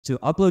To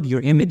upload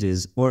your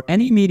images or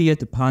any media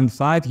to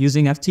POND5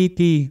 using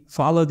FTP,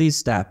 follow these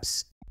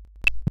steps.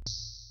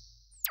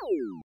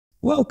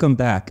 Welcome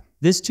back.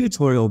 This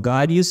tutorial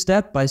guide you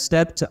step by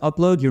step to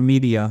upload your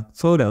media,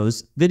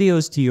 photos,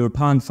 videos to your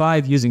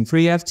POND5 using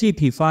free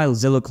FTP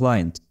FileZilla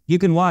Client. You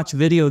can watch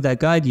video that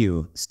guide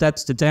you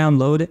steps to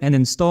download and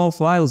install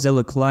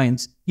FileZilla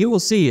Client. You will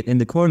see it in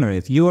the corner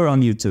if you are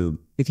on YouTube.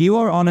 If you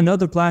are on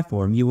another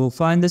platform, you will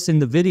find this in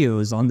the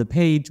videos on the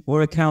page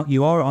or account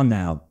you are on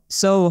now.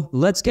 So,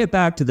 let's get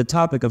back to the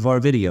topic of our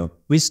video.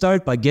 We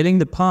start by getting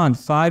the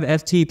POND5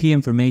 FTP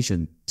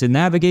information. To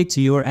navigate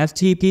to your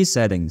FTP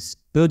settings,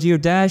 go to your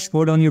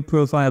dashboard on your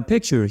profile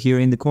picture here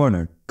in the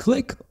corner.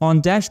 Click on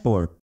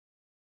Dashboard.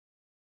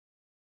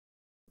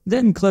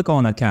 Then click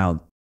on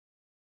Account.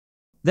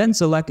 Then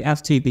select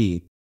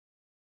FTP.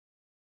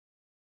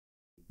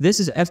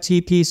 This is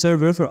FTP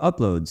server for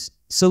uploads.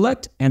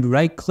 Select and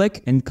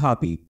right-click and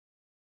copy.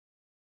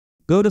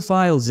 Go to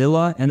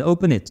FileZilla and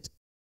open it.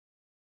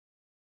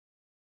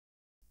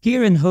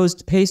 Here in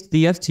Host, paste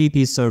the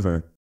FTP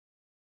server.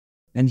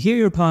 And here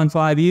your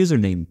POND5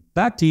 username.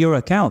 Back to your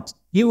account.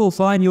 You will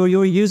find your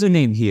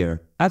username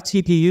here.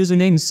 FTP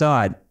username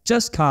side.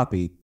 Just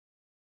copy.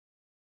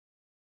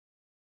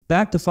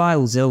 Back to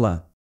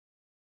FileZilla.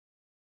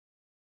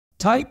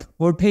 Type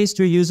or paste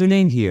your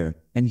username here.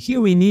 And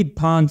here we need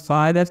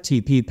POND5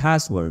 FTP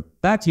password.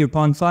 Back to your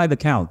POND5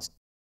 account.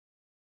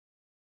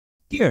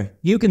 Here,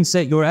 you can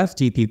set your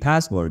FTP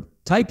password.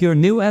 Type your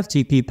new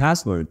FTP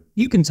password.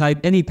 You can type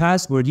any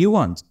password you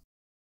want.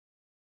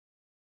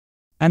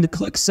 And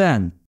click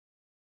Send.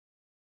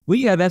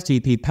 We have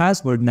FTP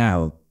password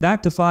now.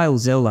 Back to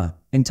FileZilla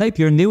and type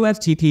your new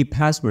FTP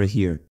password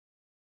here.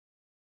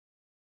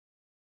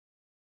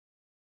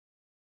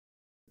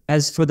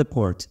 As for the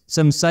port,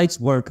 some sites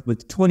work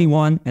with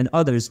 21 and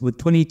others with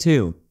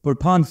 22. For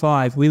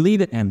POND5, we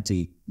leave it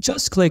empty.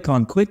 Just click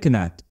on Quick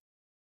Connect.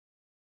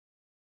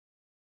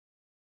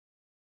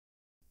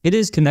 It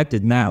is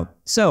connected now.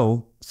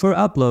 So, for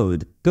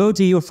upload, go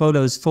to your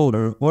Photos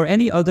folder or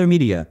any other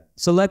media.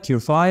 Select your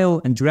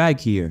file and drag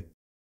here.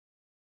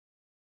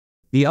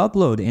 The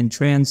upload and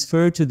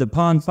transfer to the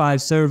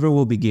POND5 server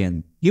will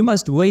begin. You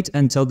must wait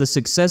until the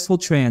successful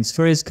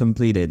transfer is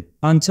completed.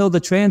 Until the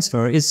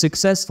transfer is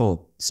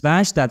successful,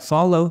 smash that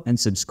follow and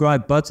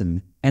subscribe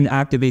button and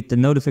activate the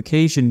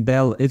notification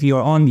bell if you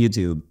are on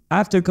YouTube.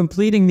 After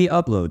completing the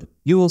upload,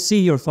 you will see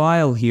your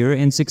file here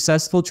in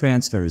successful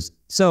transfers.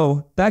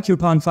 So, back your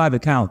POND5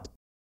 account.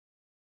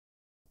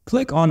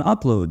 Click on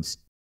Uploads.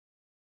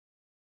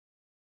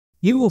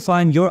 You will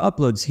find your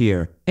uploads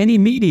here. Any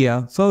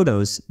media,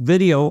 photos,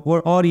 video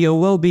or audio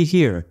will be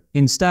here.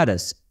 In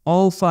status,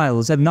 all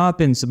files have not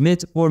been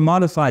submitted or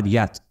modified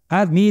yet.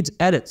 Add needs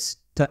edits.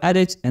 To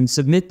edit and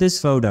submit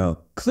this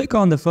photo, click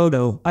on the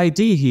photo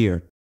ID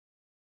here.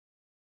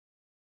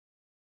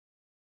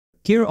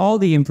 Here all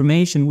the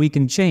information we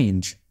can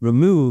change,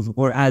 remove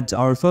or add to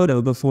our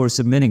photo before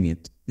submitting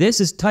it.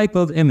 This is type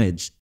of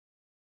image.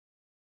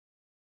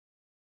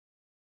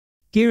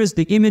 Here is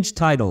the image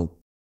title.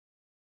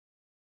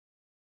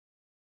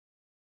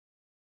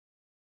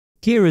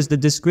 Here is the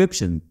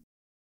description.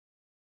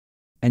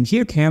 And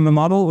here camera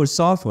model or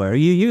software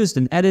you used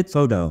in edit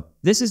photo.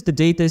 This is the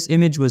date this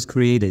image was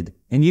created,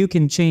 and you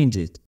can change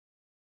it.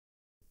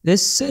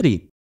 This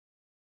city.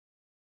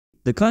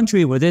 The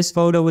country where this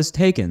photo was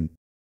taken.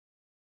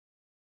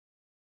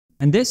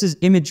 And this is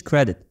image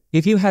credit.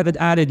 If you haven't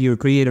added your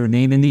creator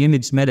name in the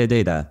image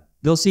metadata,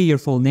 you'll see your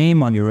full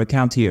name on your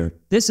account here.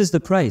 This is the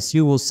price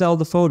you will sell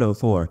the photo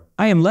for.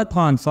 I am let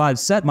POND5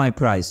 set my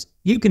price.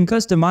 You can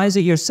customize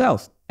it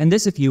yourself. And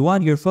this if you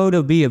want your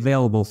photo be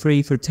available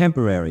free for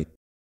temporary.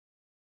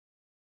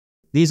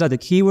 These are the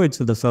keywords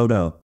for the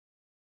photo.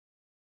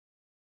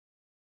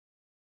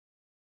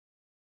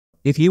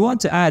 If you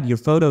want to add your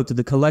photo to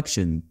the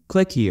collection,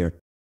 click here.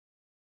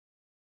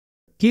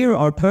 Here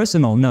are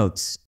personal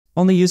notes.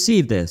 Only you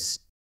see this.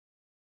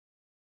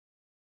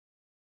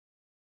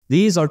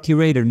 These are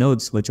curator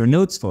notes, which are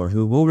notes for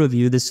who will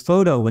review this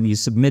photo when you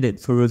submit it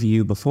for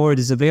review before it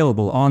is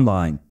available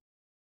online.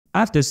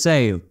 After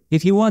save,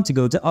 if you want to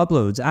go to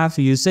uploads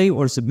after you save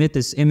or submit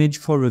this image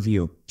for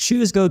review,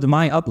 choose go to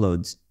my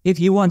uploads. If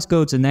you want to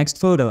go to next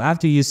photo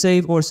after you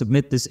save or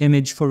submit this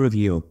image for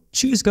review,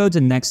 choose go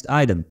to next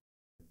item.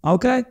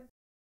 Okay?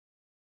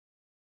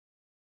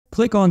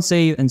 Click on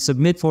save and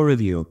submit for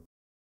review.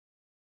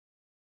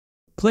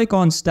 Click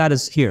on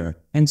status here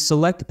and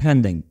select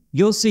pending.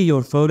 You'll see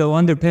your photo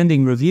under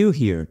pending review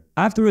here.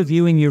 After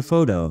reviewing your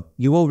photo,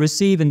 you will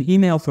receive an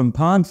email from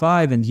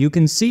POND5 and you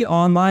can see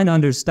online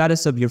under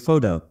status of your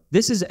photo.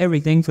 This is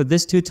everything for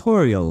this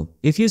tutorial.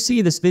 If you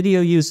see this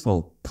video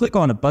useful, click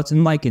on a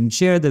button like and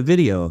share the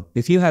video.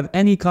 If you have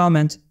any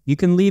comment, you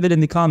can leave it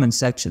in the comment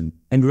section.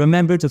 And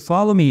remember to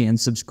follow me and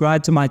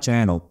subscribe to my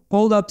channel.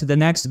 Hold up to the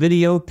next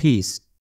video. Peace.